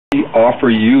offer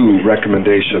you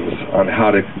recommendations on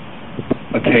how to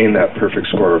attain that perfect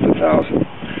score of 1,000.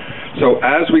 So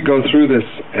as we go through this,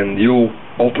 and you'll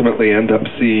ultimately end up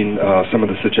seeing some of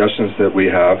the suggestions that we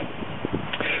have,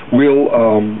 we'll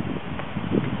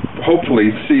hopefully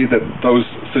see that those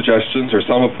suggestions, or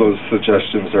some of those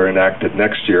suggestions, are enacted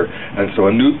next year, and so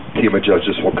a new team of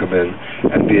judges will come in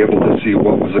and be able to see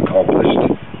what was accomplished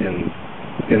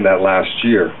in that last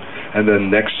year. And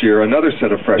then next year, another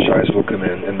set of fresh eyes will come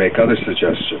in and make other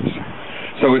suggestions.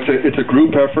 So it's a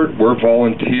group effort. We're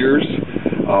volunteers.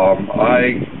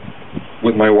 I,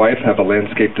 with my wife, have a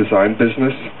landscape design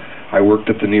business. I worked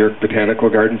at the New York Botanical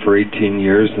Garden for 18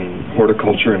 years in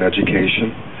horticulture and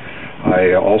education.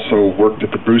 I also worked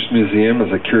at the Bruce Museum as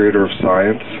a curator of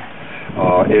science.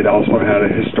 It also had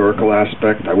a historical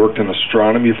aspect. I worked in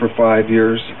astronomy for 5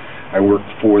 years. I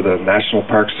worked for the National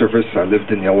Park Service. I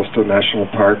lived in Yellowstone National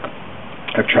Park.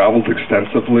 I've traveled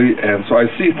extensively, and so I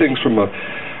see things from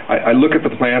I look at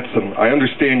the plants, and I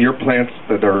understand your plants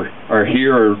that are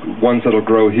here are ones that will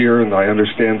grow here, and I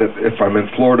understand that if I'm in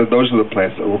Florida, those are the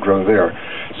plants that will grow there.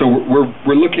 So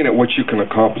we're looking at what you can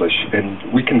accomplish,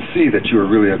 and we can see that you are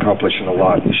really accomplishing a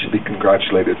lot. You should be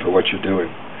congratulated for what you're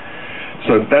doing.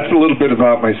 So that's a little bit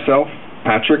about myself.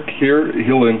 Patrick here,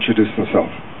 he'll introduce himself.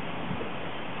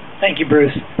 Thank you,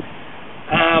 Bruce.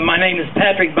 My name is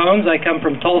Patrick Bones. I come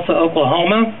from Tulsa,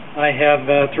 Oklahoma. I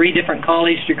have 3 different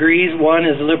college degrees. One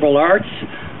is liberal arts.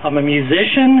 I'm a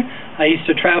musician. I used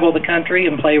to travel the country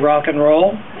and play rock and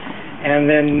roll, and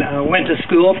then went to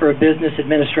school for a business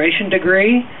administration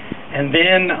degree, and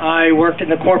then I worked in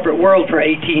the corporate world for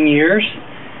 18 years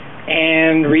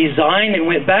and resigned and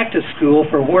went back to school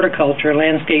for horticulture,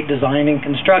 landscape design, and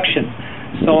construction.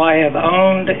 So I have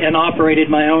owned and operated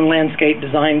my own landscape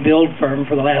design build firm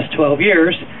for the last 12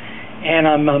 years, and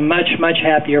I'm a much, much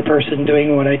happier person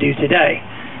doing what I do today.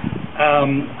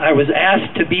 I was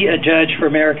asked to be a judge for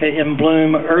America in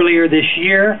Bloom earlier this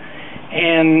year,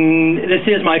 and this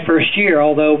is my first year,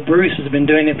 although Bruce has been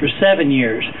doing it for 7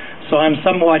 years. So I'm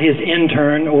somewhat his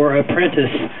intern or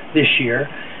apprentice this year.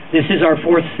 This is our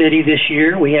 4th city this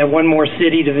year. We have one more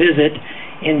city to visit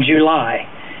in July.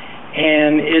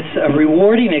 And it's a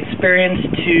rewarding experience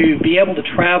to be able to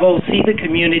travel, see the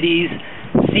communities,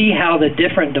 see how the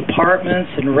different departments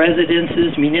and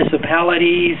residences,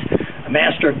 municipalities,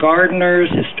 master gardeners,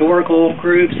 historical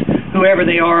groups, whoever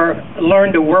they are,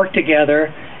 learn to work together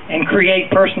and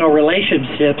create personal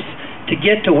relationships to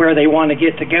get to where they want to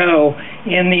get to go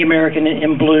in the American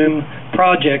in Bloom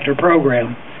project or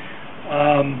program.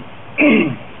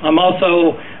 I'm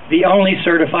also the only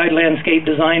certified landscape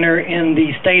designer in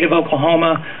the state of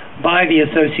Oklahoma by the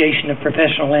Association of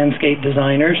Professional Landscape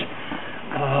Designers.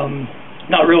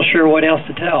 Not real sure what else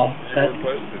to tell.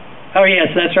 Oh yes,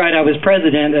 that's right. I was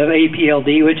president of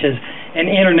APLD, which is an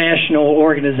international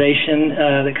organization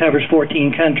that covers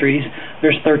 14 countries.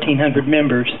 There's 1,300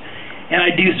 members. And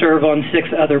I do serve on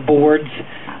 6 other boards,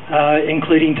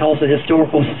 including Tulsa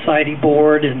Historical Society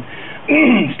Board and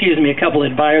excuse me, a couple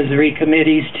advisory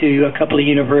committees to a couple of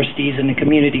universities and a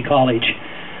community college.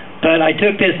 But I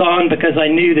took this on because I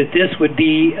knew that this would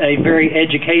be a very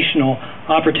educational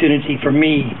opportunity for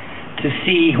me to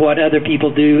see what other people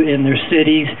do in their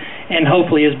cities, and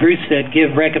hopefully, as Bruce said,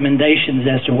 give recommendations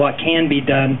as to what can be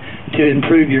done to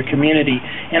improve your community.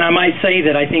 And I might say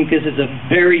that I think this is a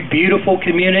very beautiful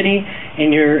community,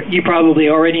 and you probably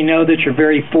already know that you're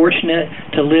very fortunate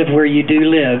to live where you do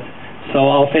live. So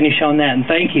I'll finish on that, and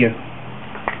thank you.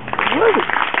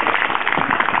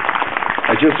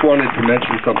 I just wanted to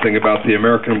mention something about the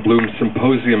American Bloom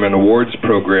Symposium and Awards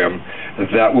program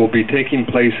that will be taking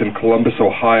place in Columbus,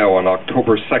 Ohio on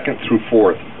October 2nd through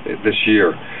 4th this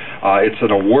year. It's an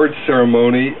awards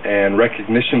ceremony and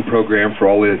recognition program for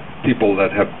all the people that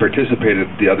have participated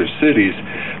in the other cities,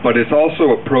 but it's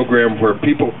also a program where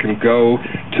people can go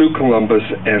to Columbus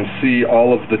and see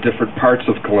all of the different parts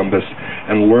of Columbus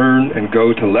and learn and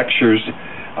go to lectures.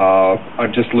 I'm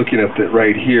just looking at it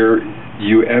right here.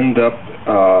 You end up,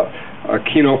 a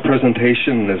keynote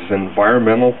presentation is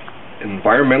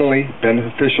environmentally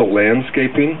beneficial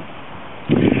landscaping,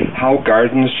 how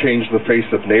gardens change the face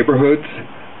of neighborhoods,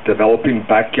 developing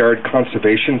backyard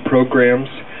conservation programs,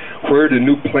 where do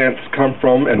new plants come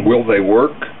from and will they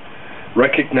work,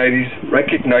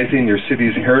 recognizing your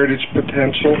city's heritage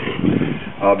potential.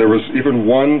 There was even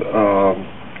one,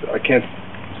 I can't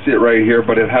see it right here,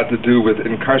 but it had to do with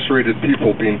incarcerated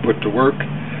people being put to work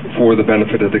for the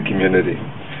benefit of the community.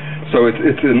 So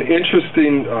it's an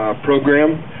interesting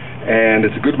program, and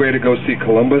it's a good way to go see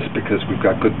Columbus because we've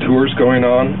got good tours going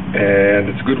on, and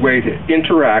it's a good way to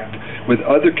interact with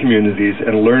other communities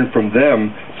and learn from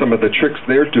them some of the tricks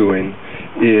they're doing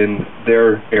in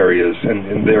their areas and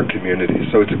in their communities.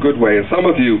 So it's a good way. And some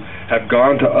of you have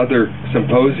gone to other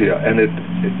symposia, and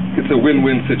it's a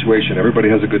win-win situation. Everybody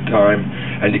has a good time,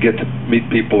 and you get to meet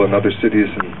people in other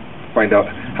cities and find out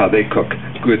how they cook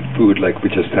good food like we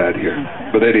just had here.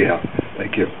 But anyhow,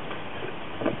 thank you.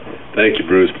 Thank you,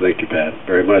 Bruce. Thank you, Pat,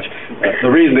 very much.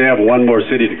 The reason they have one more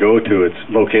city to go to, it's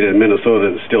located in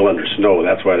Minnesota and still under snow.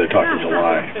 That's why they're talking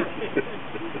July.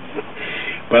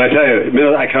 But I tell you,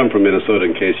 I come from Minnesota,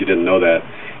 in case you didn't know that.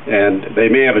 And they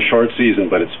may have a short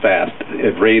season, but it's fast.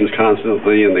 It rains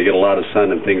constantly, and they get a lot of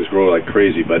sun, and things grow like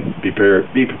crazy. But be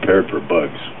prepared for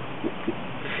bugs.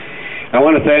 I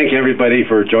want to thank everybody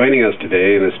for joining us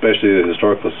today, and especially the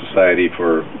Historical Society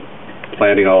for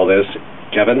planning all this.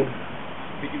 Kevin?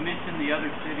 Did you mention the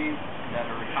other cities that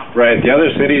are... Right, the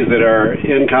other cities that are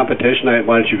in competition.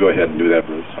 Why don't you go ahead and do that,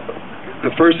 Bruce? The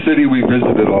first city we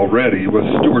visited already was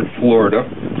Stuart, Florida,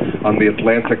 on the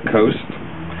Atlantic coast.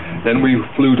 Then we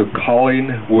flew to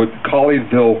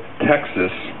Colleyville,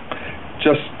 Texas,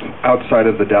 just outside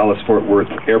of the Dallas-Fort Worth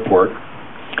airport.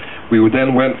 We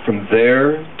then went from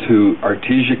there to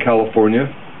Artesia, California,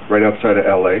 right outside of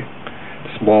LA,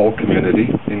 small community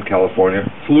in California.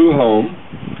 Flew home.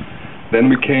 Then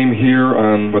we came here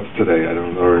on, what's today? I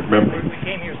don't know, remember. We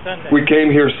came here Sunday. We came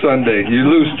here Sunday. You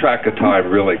lose track of time,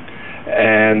 really.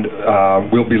 And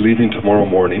we'll be leaving tomorrow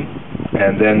morning.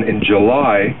 And then in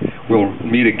July, we'll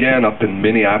meet again up in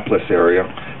Minneapolis area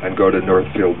and go to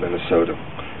Northfield, Minnesota.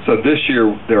 So this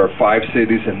year, there are 5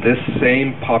 cities in this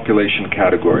same population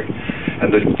category.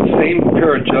 And the same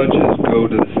pair of judges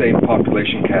go to the same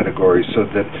population category so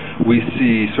that we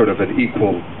see sort of an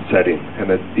equal setting and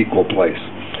an equal place.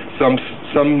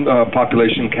 Some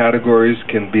population categories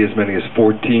can be as many as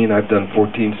 14. I've done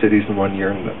 14 cities in 1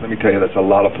 year, and let me tell you, that's a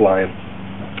lot of flying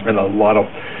and a lot of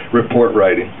report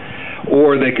writing.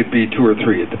 Or they could be 2 or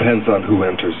 3. It depends on who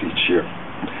enters each year.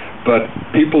 But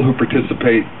people who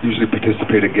participate usually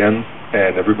participate again,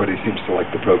 and everybody seems to like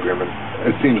the program.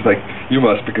 And it seems like you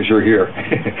must, because you're here.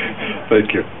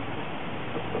 Thank you.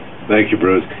 Thank you,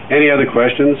 Bruce. Any other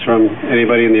questions from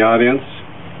anybody in the audience?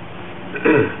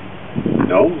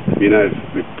 No? We've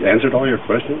answered all your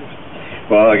questions?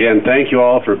 Well, again, thank you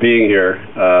all for being here.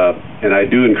 And I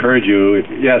do encourage you,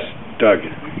 yes, Doug.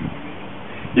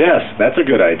 Yes, that's a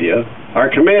good idea. Our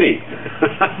committee.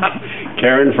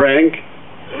 Karen Franck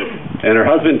and her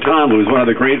husband Tom, who's one of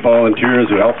the great volunteers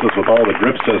who helps us with all the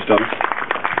drip systems.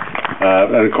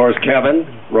 And of course, Kevin,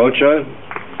 Rocha,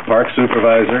 park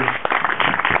supervisor.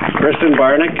 Kristen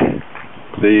Barneich,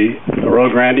 the Arroyo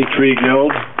Grande Tree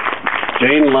Guild.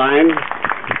 Jane Line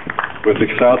with the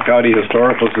South County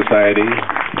Historical Society.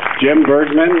 Jim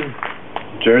Bergman,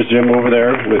 there's Jim over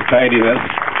there with Tidiness.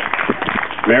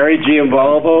 Mary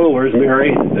Giambalvo, where's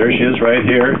Mary? There she is right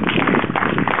here.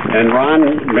 And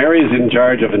Mary's in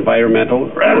charge of environmental,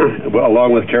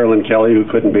 along with Carolyn Kelly, who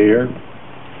couldn't be here.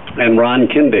 And Ron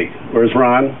Kindig. Where's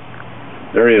Ron?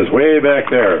 There he is, way back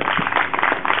there.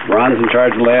 Ron's in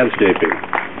charge of landscaping.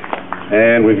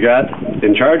 And we've got,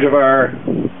 in charge of our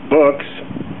books,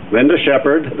 Linda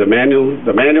Shepard, the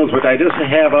manuals which I just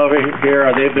have over here,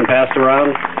 they've been passed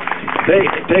around.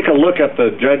 Take a look at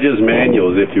the judges'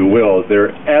 manuals, if you will.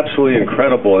 They're absolutely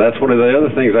incredible. That's one of the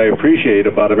other things I appreciate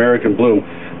about American Bloom.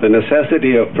 The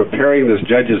necessity of preparing this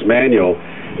judge's manual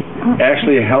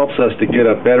actually helps us to get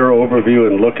a better overview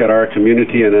and look at our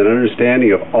community and an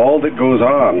understanding of all that goes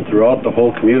on throughout the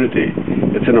whole community.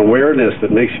 It's an awareness that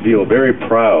makes you feel very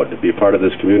proud to be part of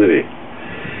this community.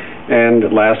 And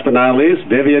last but not least,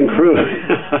 Vivian Krug,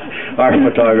 our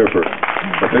photographer,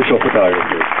 official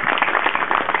photographer.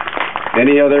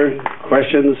 Any other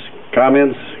questions,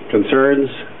 comments, concerns?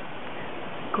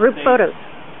 Group photos.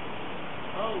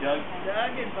 Oh, Doug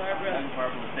and Barbara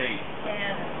Lesage.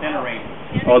 Center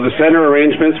arrangements. Oh, the center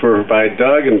arrangements were by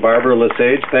Doug and Barbara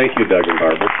Lesage. Thank you, Doug and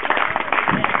Barbara.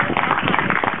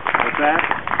 What's that?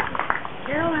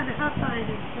 Carolyn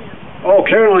Huffine and Ken. Oh,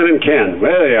 Carolyn and Ken.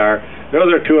 There they are.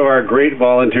 Those are 2 of our great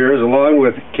volunteers, along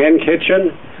with Ken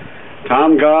Kitchen,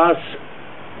 Tom Goss.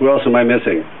 Who else am I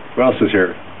missing? Who else is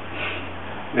here?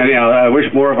 Anyhow, I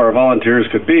wish more of our volunteers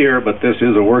could be here, but this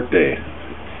is a work day.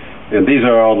 And these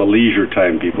are all the leisure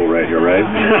time people right here, right?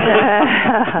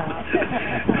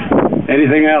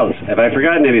 Anything else? Have I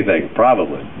forgotten anything?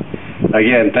 Probably.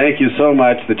 Again, thank you so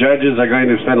much. The judges are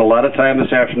going to spend a lot of time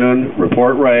this afternoon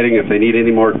report writing. If they need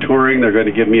any more touring, they're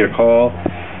going to give me a call.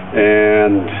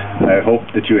 And I hope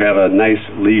that you have a nice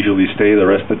leisurely stay the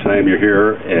rest of the time you're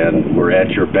here, and we're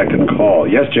at your beck and call.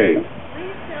 Yes, Jane?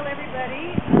 Please tell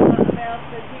everybody about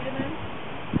the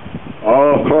Tidiness.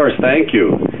 Oh, of course. Thank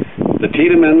you. The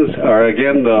Tidiness are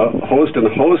again the host and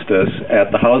hostess at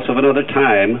the House of Another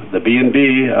Time, the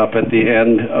B&B up at the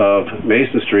end of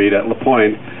Mason Street at La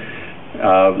Pointe,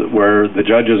 where the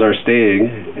judges are staying,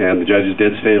 and the judges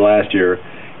did stay last year.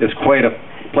 It's quite a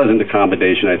pleasant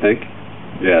accommodation, I think.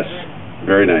 Yes,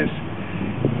 very nice.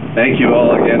 Thank you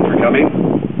all again for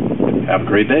coming. Have a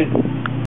great day.